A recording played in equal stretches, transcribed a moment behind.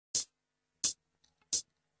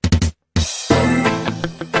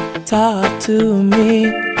Talk to me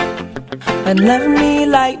and love me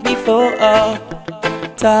like before.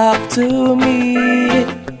 Talk to me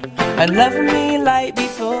and love me like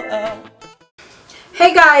before.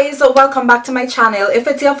 Hey guys, welcome back to my channel. If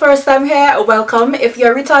it's your first time here, welcome. If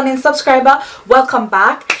you're a returning subscriber, welcome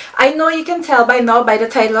back. I know you can tell by now by the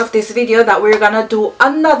title of this video that we're gonna do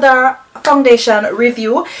another foundation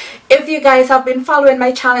review. If you guys have been following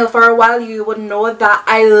my channel for a while, you would know that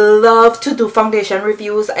I love to do foundation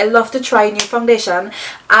reviews. I love to try new foundation,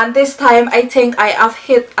 and this time I think I have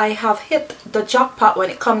hit the jackpot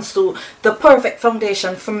when it comes to the perfect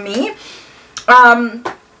foundation for me.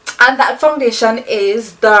 And that foundation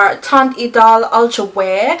is the Tient Idole Ultra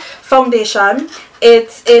Wear foundation.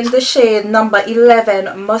 It's in the shade number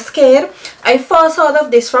 11 Muscade. I first heard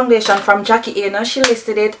of this foundation from Jackie Aina. She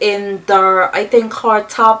listed it in the, I think, her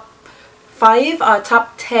top 5 or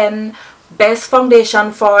top 10 best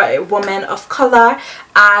foundation for a woman of color.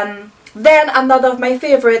 And then another of my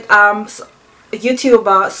favorite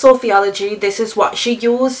YouTuber, Sophiology, this is what she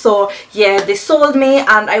used. So yeah, they sold me,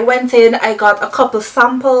 and I went in, I got a couple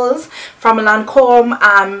samples from Lancome,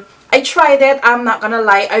 and I tried it. I'm not gonna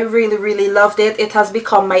lie, I really loved it. It has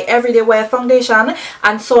become my everyday wear foundation,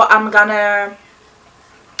 and so I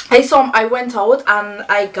went out and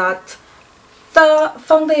I got the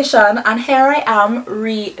foundation, and here I am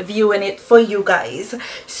reviewing it for you guys.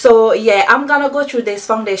 So yeah, I'm gonna go through this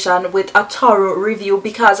foundation with a thorough review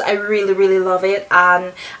because I really love it,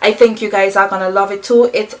 and I think you guys are gonna love it too.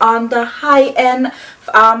 It's on the high-end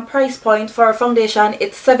price point for a foundation.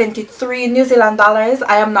 It's 73 New Zealand dollars.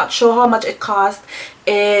 I am not sure how much it costs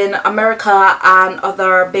in America and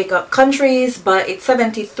other bigger countries, but it's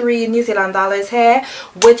 73 New Zealand dollars here,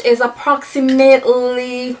 which is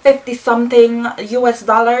approximately 50 something US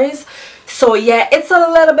dollars. So yeah, it's a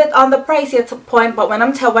little bit on the pricey point, but when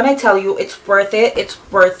I tell you it's worth it, it's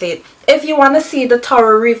worth it. If you want to see the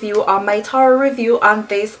thorough review or my thorough review on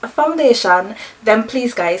this foundation, then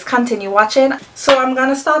please guys continue watching. So I'm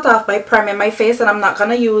gonna start off by priming my face, and I'm not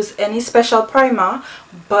gonna use any special primer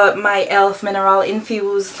but my e.l.f. mineral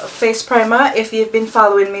infused face primer. If you've been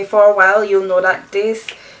following me for a while, you'll know that this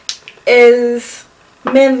is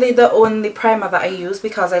mainly the only primer that I use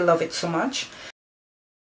because I love it so much.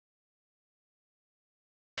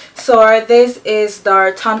 So this is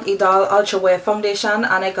the Tient Idole Ultra Wear foundation,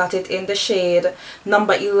 and I got it in the shade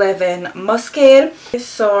number 11 Muscade.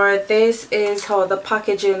 So this is how the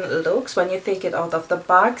packaging looks when you take it out of the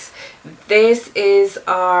box. This is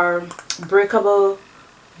our breakable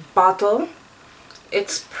bottle.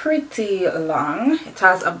 It's pretty long. It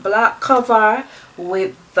has a black cover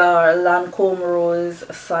with the Lancome rose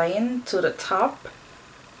sign to the top.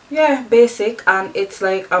 Yeah, basic, and it's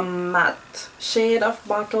like a matte shade of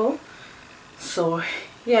bottle. So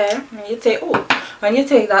yeah, when you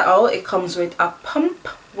take that out, it comes with a pump,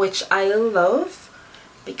 which I love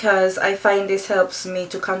because I find this helps me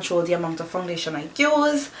to control the amount of foundation I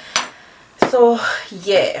use. So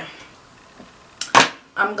yeah,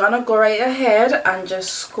 I'm gonna go right ahead and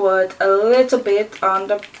just squirt a little bit on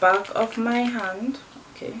the back of my hand.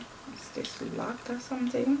 Okay, is this locked or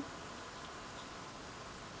something?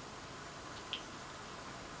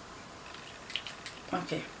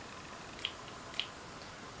 Okay,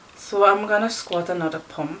 so I'm gonna squirt another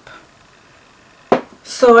pump.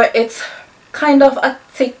 So it's kind of a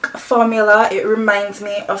thick formula. It reminds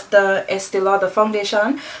me of the Estee Lauder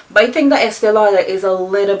foundation, but I think the Estee Lauder is a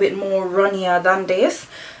little bit more runnier than this.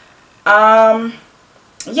 Yeah,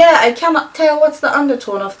 I cannot tell what's the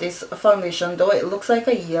undertone of this foundation though. It looks like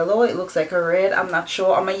a yellow, it looks like a red, I'm not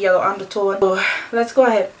sure. I'm a yellow undertone. So let's go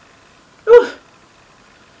ahead. Ooh.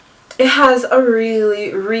 It has a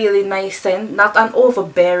really nice scent, not an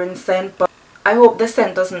overbearing scent, but I hope the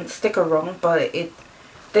scent doesn't stick around, but it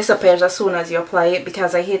disappears as soon as you apply it,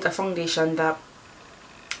 because I hate a foundation that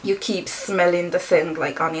you keep smelling the scent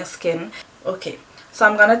like on your skin. Okay, so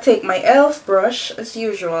I'm gonna take my e.l.f. brush as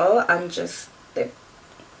usual and just dip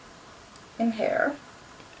in here.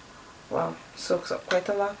 Wow, soaks up quite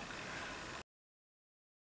a lot.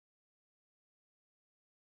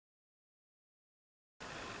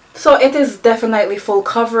 So it is definitely full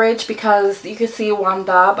coverage because you can see one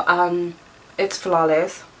dab and it's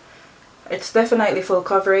flawless. It's definitely full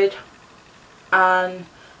coverage, and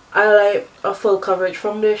I like a full coverage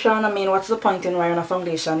foundation. I mean, what's the point in wearing a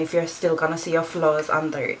foundation if you're still gonna see your flaws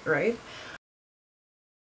under it, right?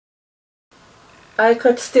 I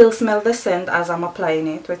could still smell the scent as I'm applying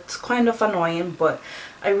it. It's kind of annoying, but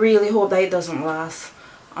I really hope that it doesn't last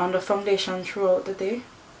on the foundation throughout the day.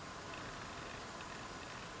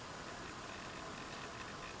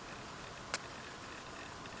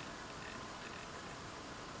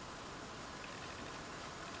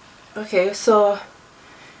 Okay, so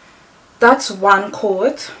that's one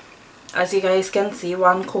coat. As you guys can see,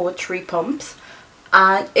 one coat, 3 pumps,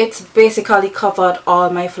 and it's basically covered all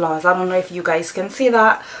my flaws. I don't know if you guys can see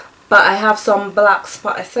that, but I have some black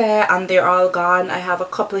spots there and they're all gone. I have a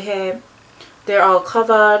couple here, they're all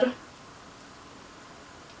covered.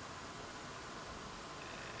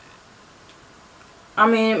 I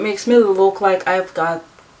mean, it makes me look like I've got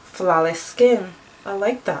flawless skin. I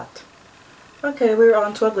like that. Okay, we're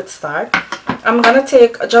on to a good start. I'm gonna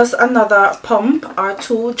take just another pump or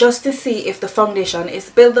 2 just to see if the foundation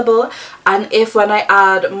is buildable, and if when I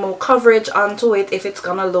add more coverage onto it, if it's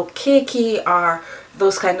gonna look cakey or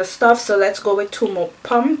those kind of stuff. So let's go with 2 more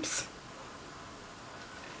pumps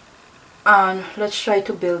and let's try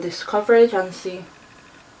to build this coverage and see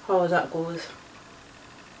how that goes.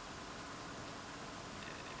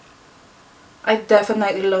 I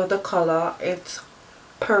definitely love the color. It's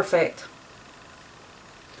perfect.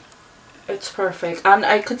 It's perfect, and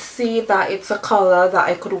I could see that it's a color that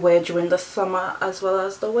I could wear during the summer as well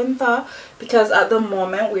as the winter, because at the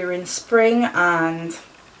moment we're in spring and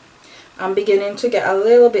I'm beginning to get a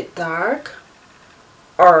little bit dark,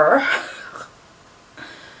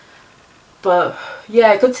 but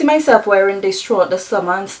yeah, I could see myself wearing this throughout the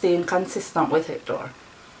summer and staying consistent with it though.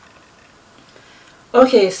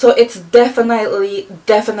 Okay, so it's definitely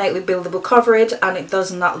buildable coverage, and it does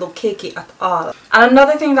not look cakey at all. And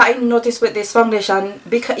another thing that I noticed with this foundation,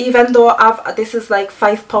 because even though this is like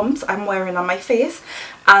 5 pumps I'm wearing on my face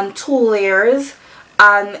and 2 layers,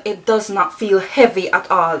 and it does not feel heavy at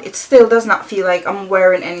all. It still does not feel like I'm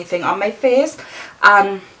wearing anything on my face.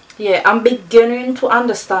 And yeah, I'm beginning to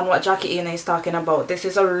understand what Jackie Aina is talking about. This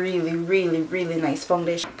is a really nice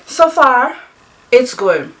foundation. So far, it's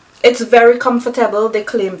good. It's very comfortable, they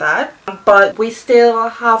claim that, but we still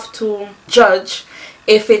have to judge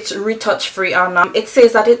if it's retouch free or not. It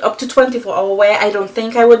says that it's up to 24-hour wear. I don't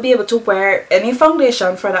think I would be able to wear any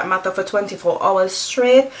foundation for that matter for 24 hours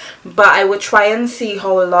straight, but I would try and see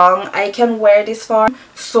how long I can wear this for.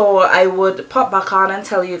 So I would pop back on and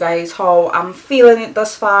tell you guys how I'm feeling it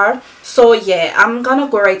thus far. So yeah, I'm gonna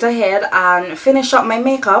go right ahead and finish up my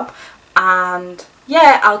makeup, and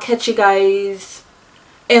yeah, I'll catch you guys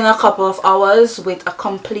in a couple of hours with a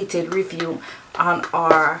completed review on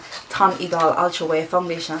our Tient Idole Ultra Wear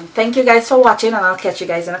foundation. Thank you guys for watching, and I'll catch you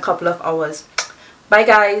guys in a couple of hours. Bye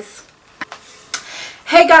guys.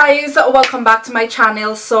 Hey guys, welcome back to my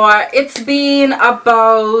channel. So it's been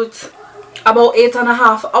about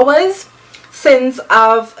 8.5 hours since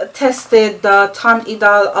I've tested the Tient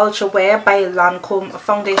Idole Ultra Wear by Lancome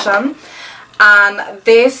foundation, and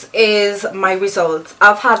this is my result.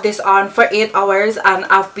 I've had this on for 8 hours and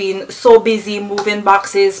I've been so busy moving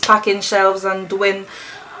boxes, packing shelves, and doing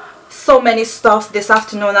so many stuff this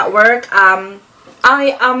afternoon at work. I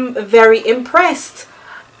am very impressed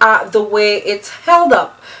at the way it's held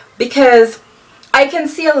up, because I can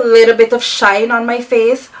see a little bit of shine on my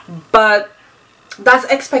face, but that's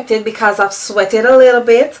expected because I've sweated a little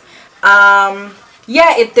bit.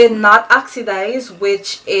 Yeah, it did not oxidize,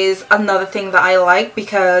 which is another thing that I like,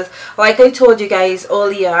 because like I told you guys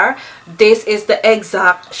earlier, this is the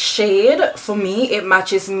exact shade for me. It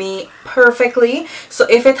matches me perfectly. So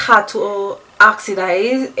if it had to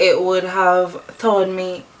oxidize, it would have turned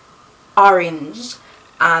me orange,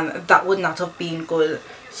 and that would not have been good.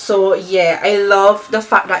 So yeah, I love the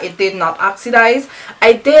fact that it did not oxidize.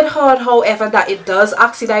 I did heard, however, that it does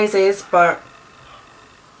oxidizes, but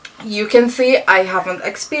you can see I haven't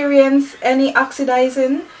experienced any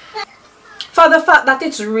oxidizing. For the fact that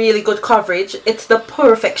it's really good coverage, it's the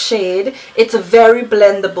perfect shade, it's very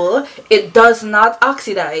blendable, it does not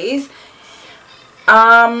oxidize.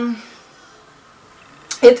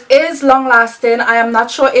 It is long lasting. I am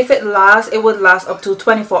not sure if it would last up to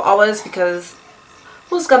 24 hours, because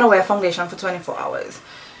who's gonna wear foundation for 24 hours?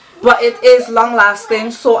 But it is long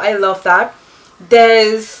lasting, so I love that.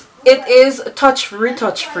 It is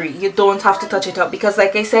retouch free. You don't have to touch it up, because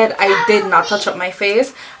like I said, I did not touch up my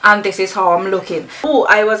face, and this is how I'm looking. Oh,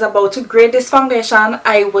 I was about to grade this foundation.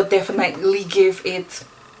 I would definitely give it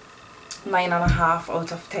 9.5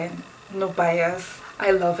 out of 10. No bias.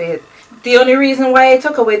 I love it. The only reason why I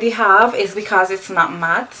took away the half is because it's not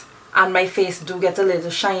matte, and my face do get a little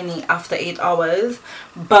shiny after 8 hours,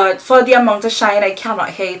 but for the amount of shine, I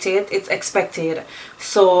cannot hate it. It's expected,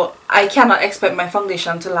 so I cannot expect my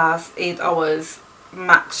foundation to last 8 hours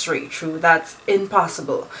max straight through. That's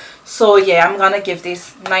impossible. So yeah, I'm gonna give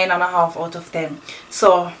this 9.5 out of 10.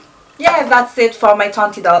 So yeah, that's it for my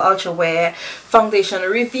Tient Idole Ultra Wear foundation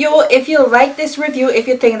review. If you like this review, if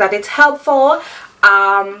you think that it's helpful,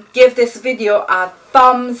 give this video a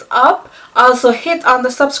thumbs up. Also hit on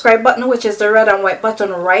the subscribe button, which is the red and white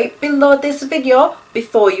button right below this video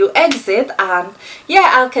before you exit. And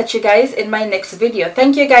yeah, I'll catch you guys in my next video.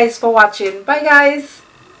 Thank you guys for watching. Bye guys.